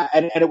 Yeah,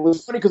 and it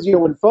was funny because,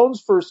 when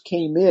phones first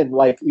came in,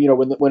 like,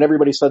 when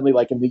everybody suddenly,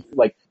 like in the,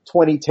 like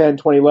 2010,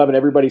 2011,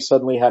 everybody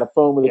suddenly had a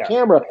phone with a Yeah.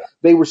 camera,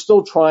 they were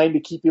still trying to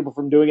keep people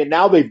from doing it.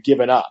 Now they've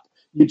given up.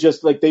 You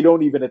just, like, they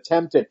don't even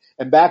attempt it.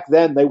 And back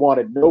then they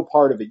wanted no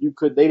part of it.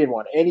 They didn't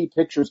want any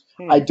pictures.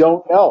 I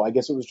don't know. I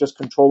guess it was just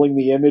controlling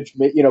the image,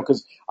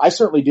 cause I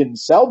certainly didn't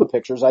sell the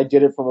pictures. I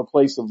did it from a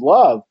place of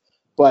love,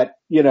 but,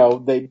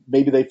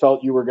 maybe they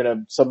felt you were going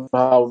to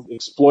somehow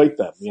exploit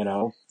them,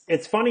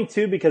 It's funny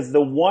too because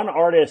the one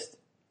artist,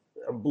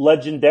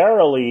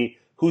 legendarily,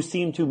 who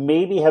seemed to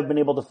maybe have been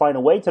able to find a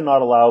way to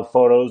not allow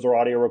photos or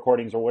audio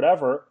recordings or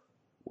whatever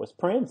was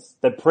Prince.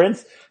 That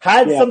Prince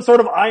had some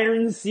sort of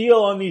iron seal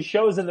on these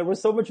shows, and there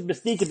was so much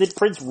mystique. Did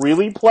Prince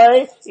really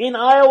play in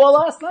Iowa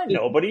last night?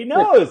 Nobody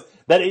knows.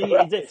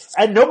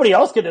 And nobody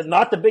else could.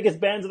 Not the biggest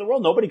bands in the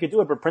world. Nobody could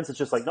do it. But Prince is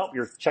just like, nope.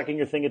 You're checking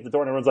your thing at the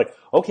door, and everyone's like,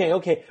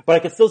 okay, but I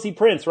can still see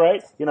Prince,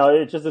 right?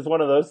 It's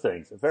one of those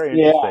things. Very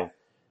interesting.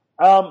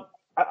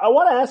 I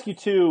want to ask you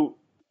too,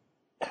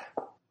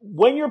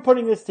 when you're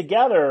putting this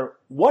together,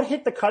 what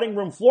hit the cutting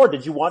room floor?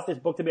 Did you want this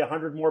book to be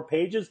 100 more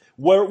pages?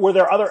 Were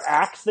there other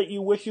acts that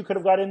you wish you could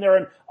have got in there?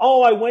 And,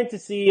 I went to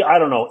see, I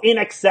don't know, In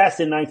Excess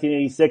in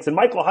 1986, and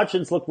Michael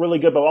Hutchence looked really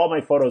good, but all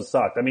my photos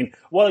sucked. I mean,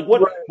 what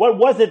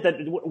was it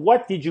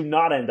what did you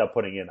not end up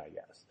putting in, I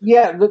guess?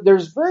 Yeah,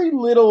 there's very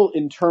little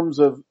in terms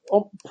of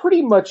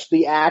pretty much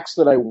the acts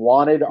that I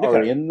wanted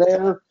are in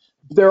there.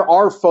 There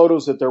are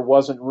photos that there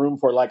wasn't room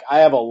for. Like, I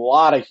have a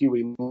lot of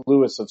Huey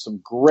Lewis of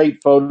some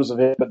great photos of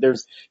him, but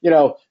there's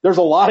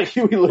a lot of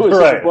Huey Lewis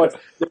in the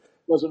book. There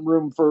wasn't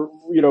room for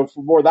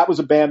more. That was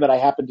a band that I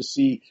happened to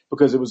see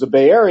because it was a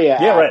Bay Area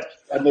act,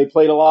 and they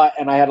played a lot,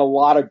 and I had a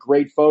lot of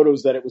great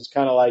photos that it was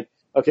kind of like,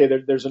 okay,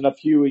 there's enough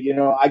Huey.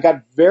 I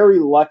got very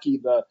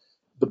lucky.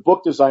 The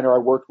book designer I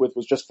worked with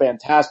was just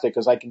fantastic,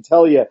 because I can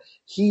tell you,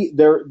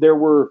 there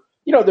were,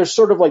 there's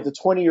sort of like the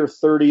 20 or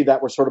 30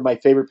 that were sort of my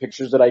favorite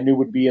pictures that I knew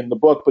would be in the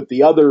book, but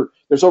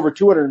there's over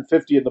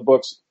 250 in the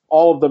books,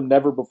 all of them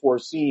never before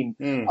seen.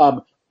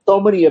 So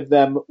many of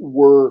them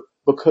were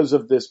because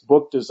of this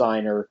book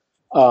designer.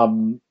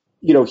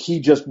 He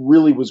just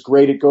really was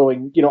great at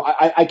going,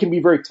 I can be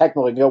very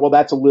technical and go, well,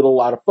 that's a little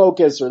out of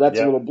focus, or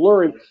that's a little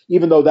blurry,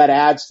 even though that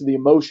adds to the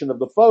emotion of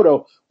the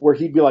photo, where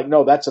he'd be like,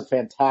 no, that's a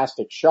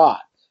fantastic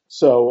shot.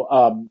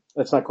 So,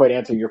 that's not quite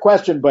answering your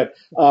question, but,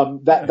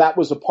 that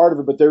was a part of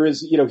it. But there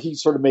is, he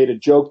sort of made a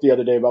joke the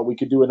other day about we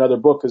could do another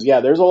book, because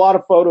there's a lot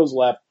of photos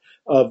left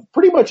of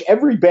pretty much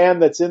every band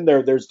that's in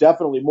there. There's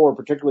definitely more,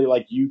 particularly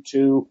like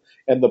U2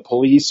 and the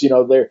Police.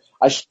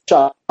 I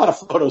shot a lot of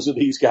photos of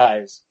these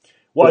guys.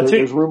 Well,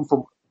 there's room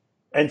for.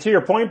 And to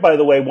your point, by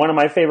the way, one of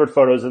my favorite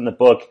photos in the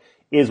book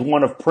is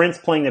one of Prince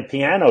playing the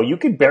piano. You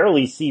could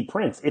barely see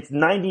Prince. It's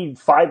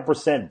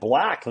 95%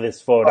 black,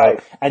 this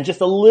photo, and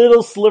just a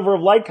little sliver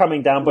of light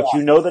coming down, but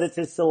you know that it's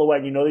his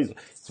silhouette, and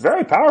it's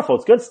very powerful.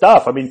 It's good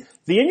stuff. I mean,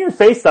 the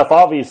in-your-face stuff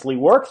obviously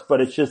works,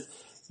 but it's just,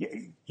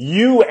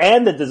 you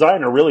and the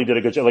designer really did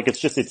a good job. Like,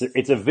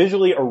 it's a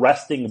visually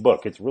arresting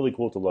book. It's really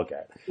cool to look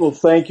at. Well,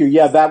 thank you.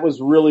 Yeah, that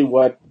was really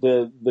what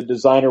the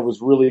designer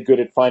was really good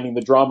at finding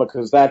the drama,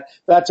 because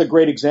that's a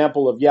great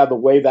example of, the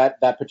way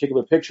that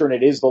particular picture,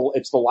 and it's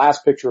the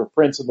last picture of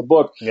Prince in the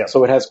book. Yeah.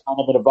 So it has kind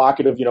of an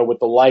evocative, with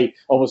the light,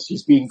 almost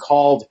he's being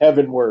called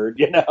heavenward,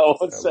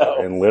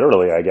 so. And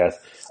literally, I guess.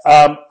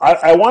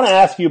 I want to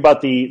ask you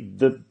about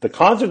the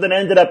concert that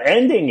ended up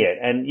ending it.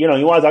 And, you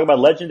want to talk about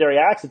legendary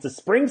acts. It's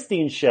a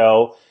Springsteen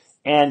show.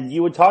 And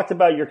you had talked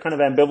about your kind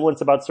of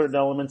ambivalence about certain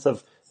elements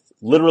of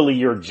literally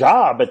your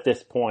job at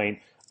this point.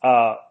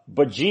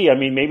 But gee, I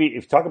mean, maybe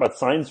if you talk about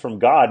signs from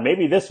God,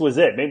 maybe this was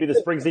it. Maybe the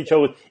Springsteen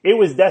show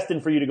was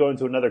destined for you to go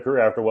into another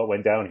career after what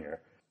went down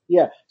here.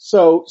 Yeah.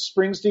 So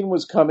Springsteen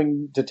was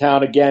coming to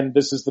town again.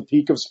 This is the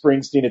peak of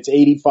Springsteen. It's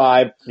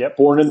 85. Yep.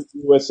 Born in the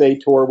USA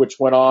tour, which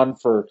went on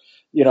for,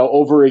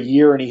 over a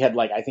year, and he had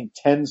I think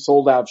 10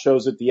 sold out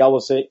shows at the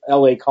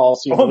LA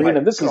Coliseum Arena.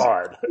 And this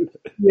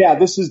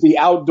is the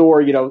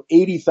outdoor,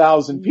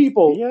 80,000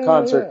 people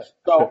concert. Yeah.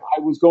 So I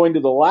was going to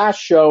the last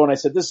show, and I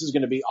said, this is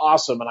going to be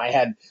awesome. And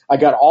I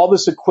got all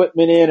this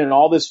equipment in and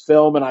all this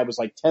film, and I was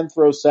 10th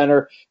row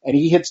center, and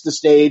he hits the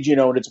stage,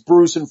 and it's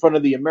Bruce in front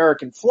of the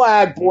American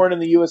flag, Born in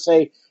the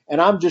USA.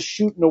 And I'm just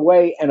shooting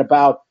away, and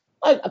about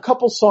a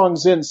couple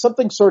songs in,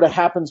 something sort of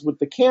happens with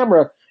the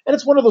camera. And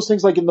it's one of those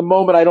things, in the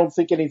moment, I don't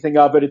think anything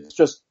of it. It's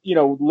just,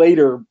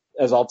 later,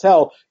 as I'll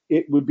tell,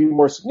 it would be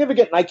more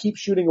significant. And I keep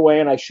shooting away,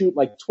 and I shoot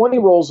 20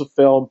 rolls of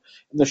film,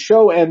 and the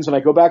show ends, and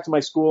I go back to my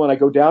school, and I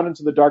go down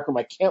into the dark room.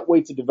 I can't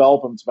wait to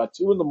develop them. It's about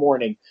 2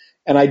 a.m,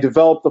 and I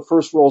develop the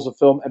first rolls of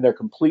film, and they're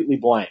completely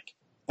blank.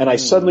 And I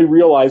suddenly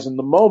realize in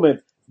the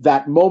moment,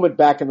 that moment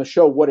back in the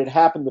show, what had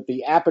happened, that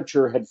the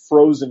aperture had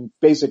frozen,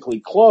 basically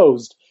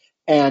closed.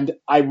 And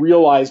I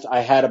realized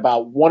I had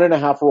about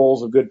 1.5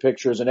 rolls of good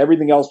pictures, and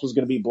everything else was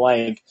going to be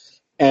blank.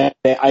 And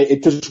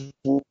it just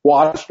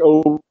washed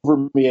over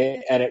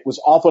me, and it was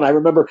awful. And I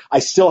remember I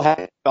still had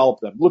to develop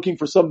them, looking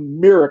for some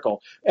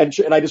miracle. And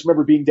I just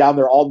remember being down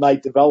there all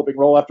night, developing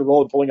roll after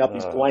roll and pulling out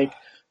these blank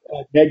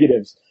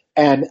negatives.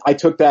 And I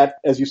took that,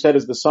 as you said,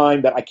 as the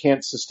sign that I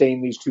can't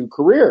sustain these two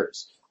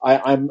careers.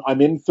 I'm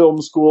in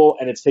film school,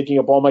 and it's taking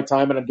up all my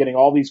time, and I'm getting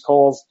all these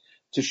calls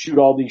to shoot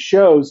all these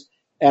shows.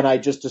 And I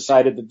just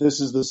decided that this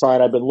is the sign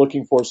I've been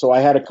looking for. So I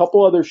had a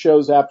couple other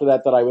shows after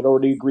that I had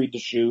already agreed to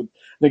shoot.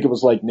 I think it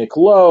was like Nick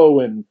Lowe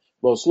and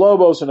Los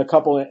Lobos and a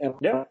couple, and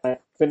I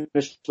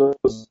finished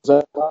those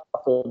up,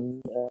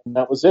 and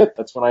that was it.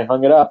 That's when I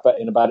hung it up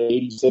in about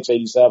 86,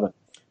 87.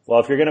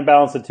 Well, if you're going to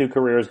balance the two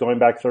careers, going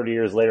back 30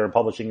 years later and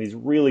publishing these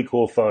really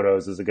cool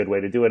photos is a good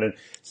way to do it. And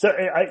so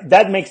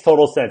that makes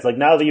total sense. Like,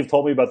 now that you've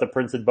told me about the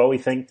Prince and Bowie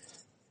thing,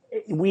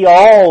 we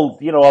all,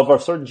 of a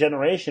certain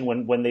generation,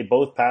 when they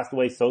both passed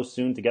away so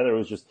soon together, it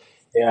was just,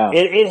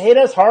 it hit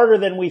us harder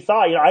than we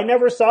thought. I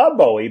never saw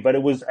Bowie, but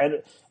it was,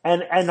 and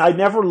I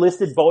never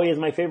listed Bowie as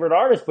my favorite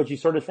artist, but you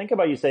sort of think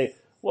about it, you say,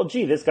 well,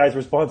 gee, this guy's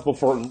responsible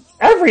for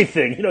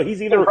everything.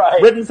 He's either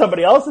written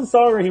somebody else's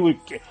song or he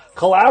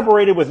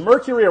collaborated with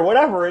Mercury or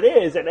whatever it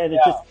is. And it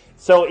just,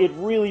 so it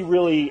really,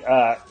 really,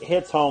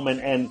 hits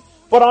home.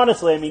 But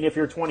honestly, I mean, if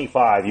you're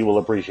 25, you will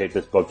appreciate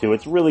this book too.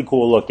 It's really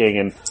cool looking,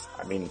 and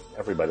I mean,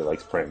 everybody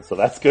likes Prince, so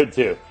that's good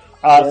too.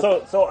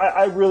 So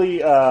I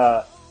really,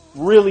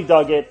 really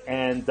dug it,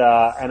 and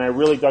I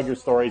really dug your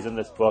stories in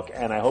this book,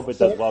 and I hope it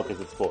does well because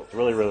it's cool. It's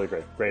really, really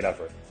great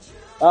effort.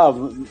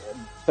 Oh,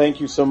 thank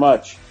you so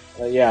much.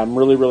 I'm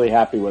really, really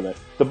happy with it.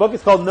 The book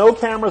is called No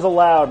Cameras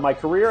Allowed, My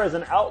Career as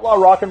an Outlaw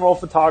Rock and Roll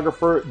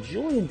Photographer,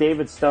 Julian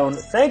David Stone.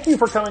 Thank you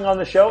for coming on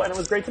the show, and it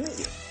was great to meet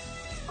you.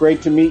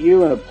 Great to meet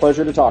you, and a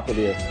pleasure to talk with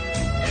you.